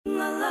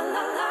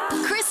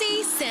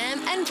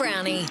and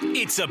Brownie.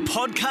 It's a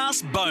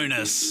podcast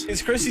bonus.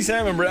 It's Chrissy,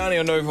 Sam and Brownie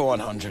on Nova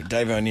 100.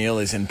 Dave O'Neill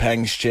is in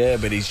Pang's chair,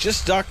 but he's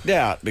just ducked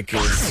out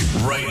because...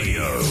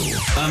 Radio,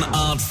 an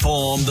art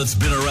form that's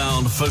been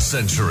around for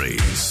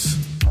centuries.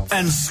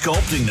 And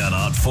sculpting that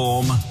art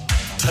form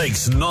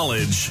takes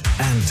knowledge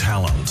and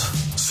talent.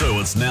 So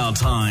it's now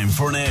time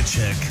for an air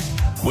check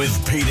with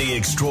PD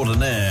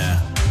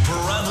extraordinaire,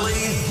 Bradley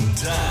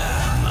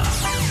Dan.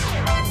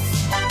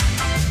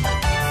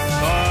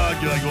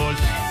 G'day guys,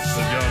 how's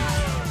it going?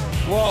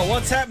 Whoa,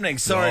 what's happening?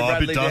 Sorry, A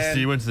Bradley bit dusty.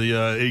 Dan. Went to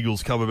the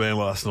Eagles cover band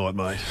last night,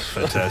 mate.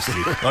 Fantastic.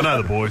 I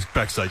know the boys,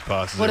 backstage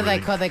passes. What are they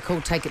everything. called? They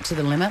called Take It to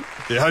the Limit?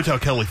 Yeah, Hotel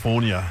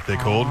California, they're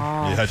called.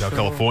 Yeah, Hotel sure.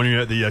 California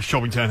at the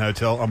Shoppingtown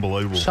Hotel.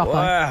 Unbelievable. Shoppo.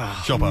 Wow.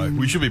 Shoppo.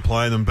 We should be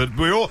playing them, but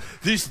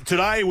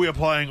today we are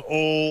playing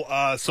all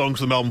songs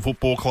of the Melbourne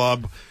Football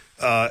Club,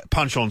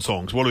 punch-on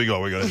songs. What do we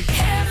got? We got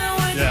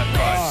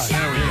right.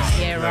 There we go. Yeah,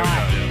 There we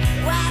right. go, yeah.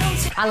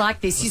 I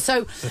like this.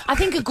 So I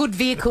think a good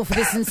vehicle for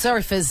this, and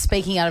sorry for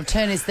speaking out of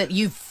turn, is that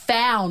you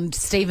found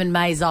Stephen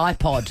May's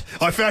iPod.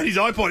 I found his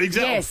iPod.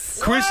 Exactly.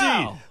 Yes. Chrissy.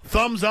 Wow.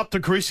 Thumbs up to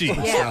Chrissy.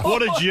 Yeah.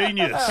 What a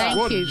genius. Thank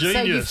what you. a genius.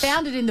 So you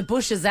found it in the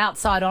bushes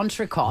outside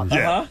Entrecot.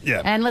 Yeah,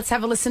 yeah. And let's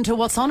have a listen to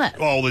what's on it.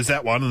 Oh, there's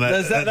that one, and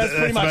That's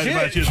pretty much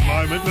it. Just a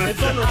moment.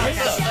 It's on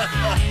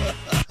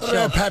repeat,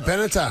 Yeah, Pat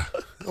Benatar.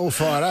 All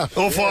fired up.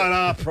 All fired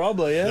up.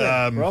 Probably,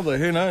 yeah. Um, Probably,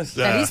 who knows?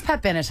 That is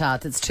Pat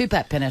Benatar. It's two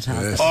Pat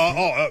Benatars.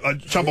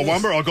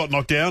 Chumbawamba, I got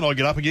knocked down. I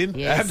get up again.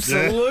 Yes.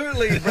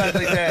 Absolutely,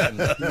 Bradley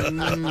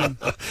Dan.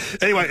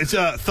 Anyway, it's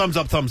thumbs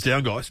up, thumbs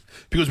down, guys.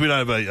 Because we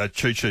don't have a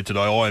cheat sheet today,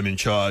 I am in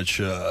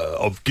charge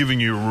of giving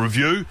you a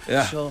review.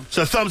 Yeah. Sure.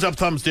 So thumbs up,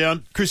 thumbs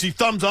down. Chrissy,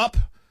 thumbs up.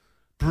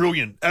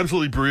 Brilliant.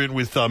 Absolutely brilliant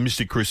with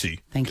Mystic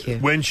Chrissy. Thank you.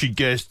 When she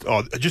guessed...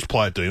 Oh, just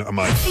play it, Dina.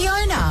 Amazing.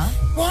 Fiona,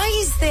 why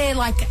is there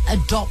like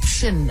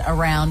adoption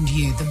around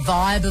you? The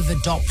vibe of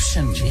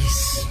adoption.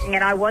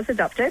 And I was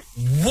adopted.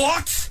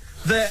 What?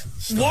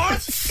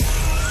 What?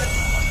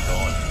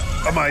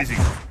 Amazing.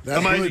 That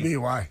blew Amazing. me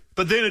away.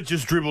 But then it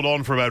just dribbled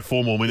on for about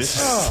 4 more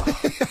minutes.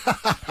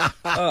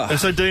 And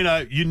so,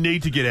 Dino, you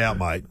need to get out,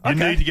 mate. You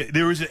need to get...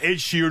 There is an Ed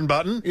Sheeran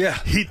button. Yeah.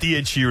 Hit the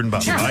Ed Sheeran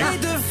button,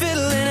 mate.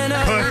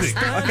 Perfect.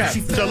 Okay.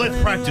 So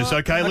let's practice,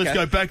 okay? Let's Okay.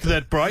 go back to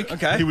that break.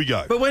 Okay. Here we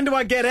go. But when do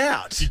I get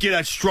out? You get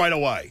out straight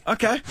away.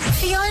 Okay.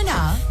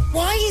 Fiona,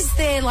 why is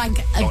there like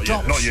Not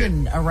yet,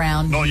 adoption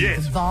around Not you?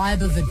 yet. The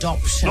vibe of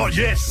adoption. Not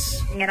yet.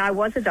 And I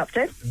was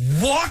adopted.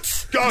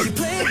 What? Go.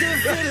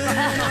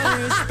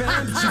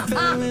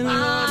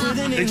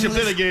 Except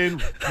then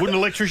again, wouldn't an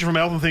electrician from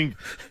Alton think,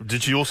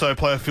 did she also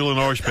play a fill in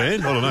an Irish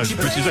band? I don't know. Is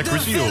that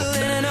Chrissy or...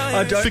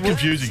 I don't. It's a bit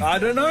confusing. I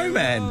don't know,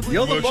 man.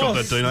 You're the Workshop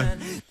boss. that,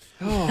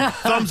 Dino.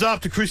 Thumbs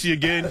up to Chrissy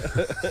again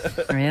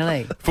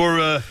Really? for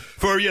a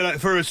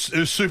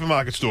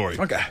supermarket story.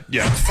 Okay.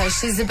 Yeah. So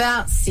she's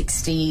about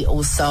 60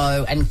 or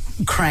so and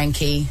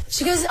cranky.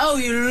 She goes, "Oh,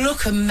 you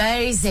look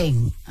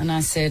amazing." And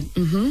I said,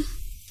 "Mm-hmm."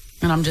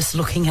 And I'm just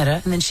looking at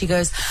her. And then she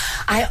goes,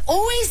 "I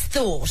always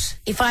thought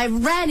if I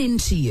ran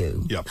into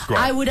you, Yep, great.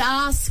 I would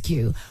ask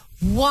you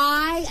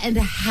why and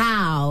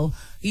how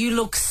you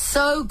look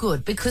so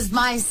good, because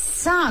my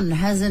son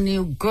has a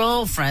new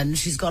girlfriend.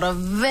 She's got a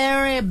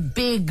very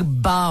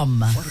big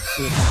bum."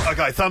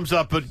 Okay, thumbs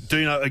up, but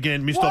Dino,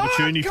 again, missed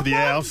opportunity for the Come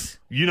on. Owls.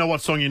 You know what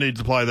song you need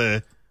to play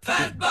there.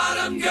 Fat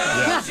bottom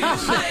girls, you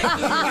make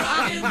the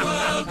rockin'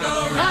 world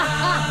go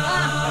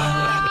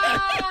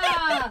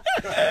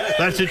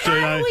That's it, How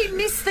Dino. do we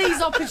miss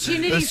these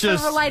opportunities It's for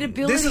just-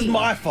 relatability? This is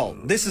my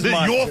fault. This is This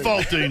my is your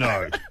fault,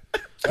 Dino.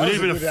 That was a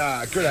Even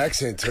good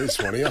accent too,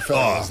 Swanee. I felt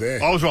I was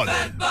there. I was right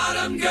there.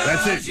 bottom girls,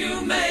 That's it.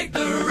 you make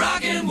the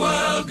rockin'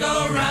 world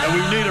go round.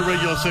 And we need a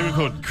regular segment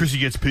called Chrissy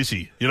Gets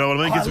Pissy. You know what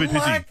I mean? Gets a bit pissy.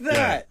 like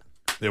that.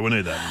 Yeah, we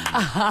need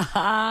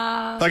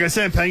that. Okay,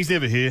 Sam Pang's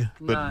never here,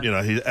 but,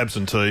 he's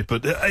absentee.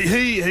 But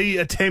he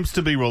attempts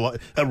to be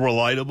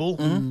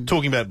relatable.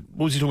 Talking about,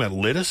 what was he talking about,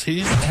 lettuce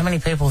here? How many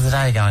people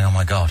today are going, "Oh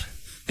my God,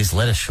 this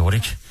lettuce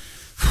shortage"?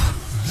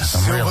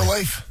 Silver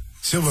leaf.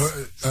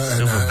 Silver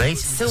beet?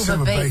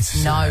 Silver beet?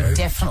 beets, No, you know.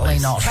 definitely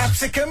not.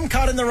 Capsicum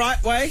cut in the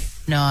right way.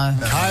 No,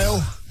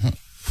 Kale.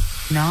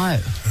 no.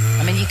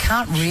 I mean, you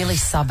can't really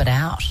sub it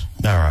out.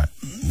 All right,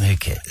 who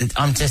cares?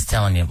 I'm just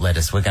telling you,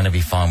 lettuce, we're going to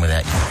be fine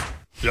without you.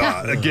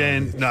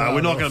 Again, no, we're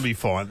not going to be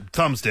fine.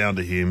 Thumbs down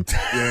to him.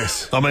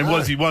 Yes. I mean,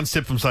 was he one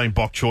step from saying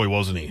bok choy,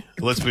 wasn't he?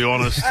 Let's be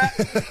honest.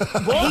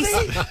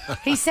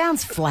 He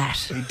sounds flat.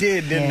 He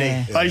did,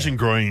 didn't he? Asian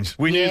greens.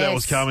 We knew that Yes.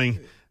 was coming.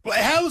 Well,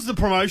 how's the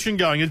promotion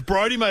going? Has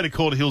Brody made a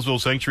call to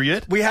Hillsville Sanctuary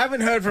yet? We haven't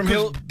heard from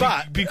Hill,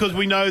 but Because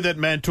we know that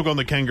man took on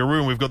the kangaroo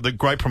and we've got the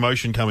great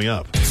promotion coming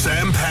up.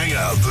 Sam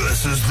Panger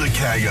versus the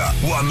Kanga.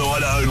 One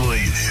night only.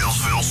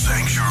 Hillsville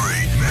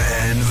Sanctuary.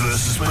 Man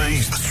versus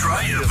beast.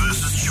 Australia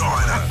versus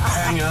China.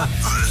 Panger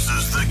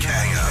versus the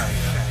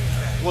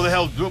Kanga. What the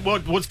hell?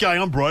 What's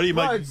going on, Brody?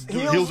 No, Mate, it's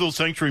Hillsville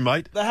Sanctuary,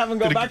 mate. They haven't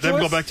got back to They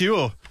haven't us? got back to you,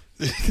 or?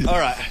 all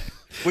right.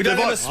 We don't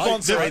They've have a off-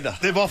 sponsor they've- either.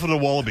 They've offered a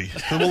wallaby.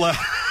 Well,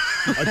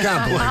 I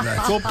can't believe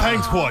that. well,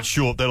 Pang's quite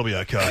short. That'll be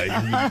okay.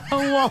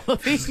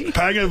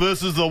 Panger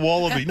versus the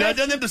wallaby. No, it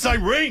doesn't have the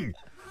same ring.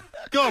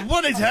 God,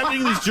 what is happening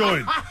in this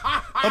joint?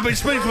 I've been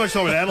spending too much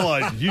time in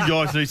Adelaide. You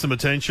guys need some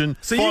attention.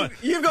 So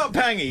you've got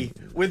Pangy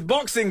with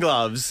boxing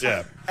gloves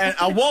and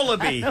a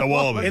wallaby,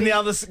 in the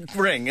other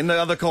ring, in the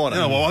other corner.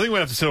 Yeah, well, I think we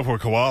have to settle for a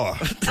koala.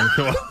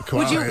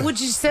 Would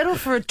you settle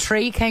for a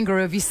tree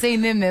kangaroo? Have you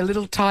seen them? They're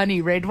little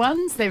tiny red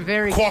ones. They're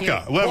very Quokka.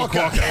 cute. We'll have a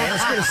quokka. I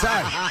was going to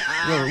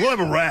say. We'll have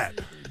a rat.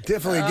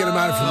 Definitely get them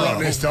over from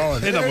Rotten Nest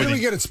Island. Who do we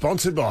get it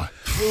sponsored by?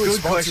 Who would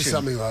sponsor question.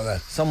 something like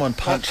that? Someone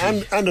punchy.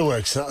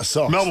 Underworks,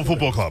 socks. Melbourne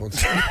Football Club.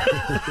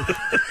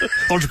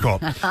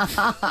 Entrecôte.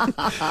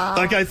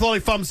 Okay, finally,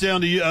 thumbs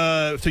down to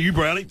you,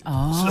 Brownie. It's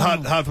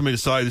hard for me to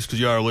say this because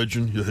you are a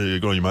legend.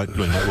 Good on you, mate.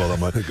 Good on you, mate. Well done,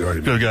 mate. Good on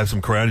you, Got to go have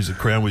some crownies at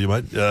Crown with you,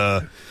 mate.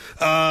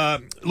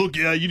 Look,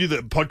 you do the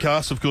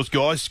podcast, of course,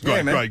 guys.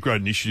 Great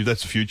initiative.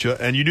 That's the future.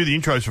 And you do the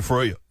intros for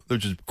free,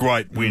 which is a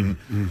great win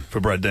for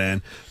Brad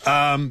Dan.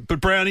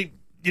 But Brownie,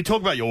 you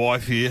talk about your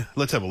wife here.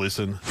 Let's have a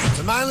listen.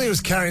 So mainly it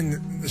was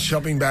carrying the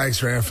shopping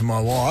bags around for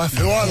my wife,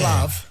 who I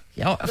love.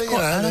 Yeah, of But, course. you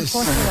know, Of there's-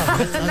 course I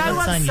love it. No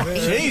one's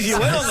Jeez, you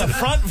went on the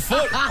front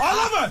foot. I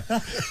love her.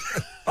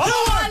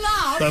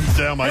 Thumbs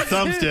down, mate.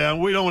 Thumbs down.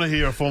 We don't want to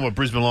hear a former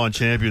Brisbane Lion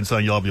champion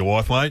saying you love your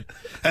wife, mate.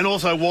 And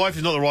also, wife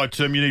is not the right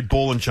term. You need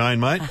ball and chain,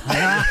 mate.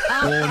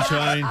 Ball and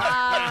chain.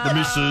 The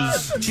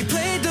missus. She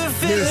played the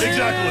fiddle.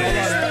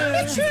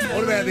 Exactly.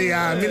 What about the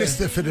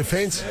Minister for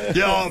Defence?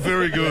 Yeah,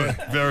 very good.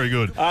 Very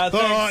good. All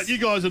right, you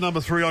guys are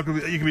number 3. You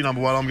can be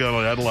number 1. I'm going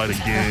to Adelaide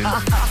again.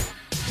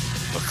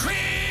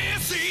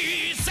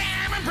 Chrissy,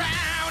 Sam and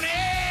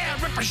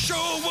Brownie. Ripper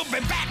Show will be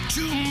back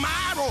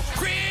tomorrow.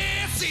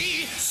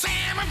 Chrissy,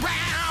 Sam and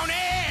Brownie.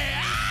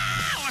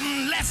 Oh,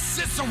 unless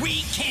it's a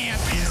weekend.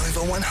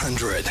 Over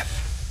 100.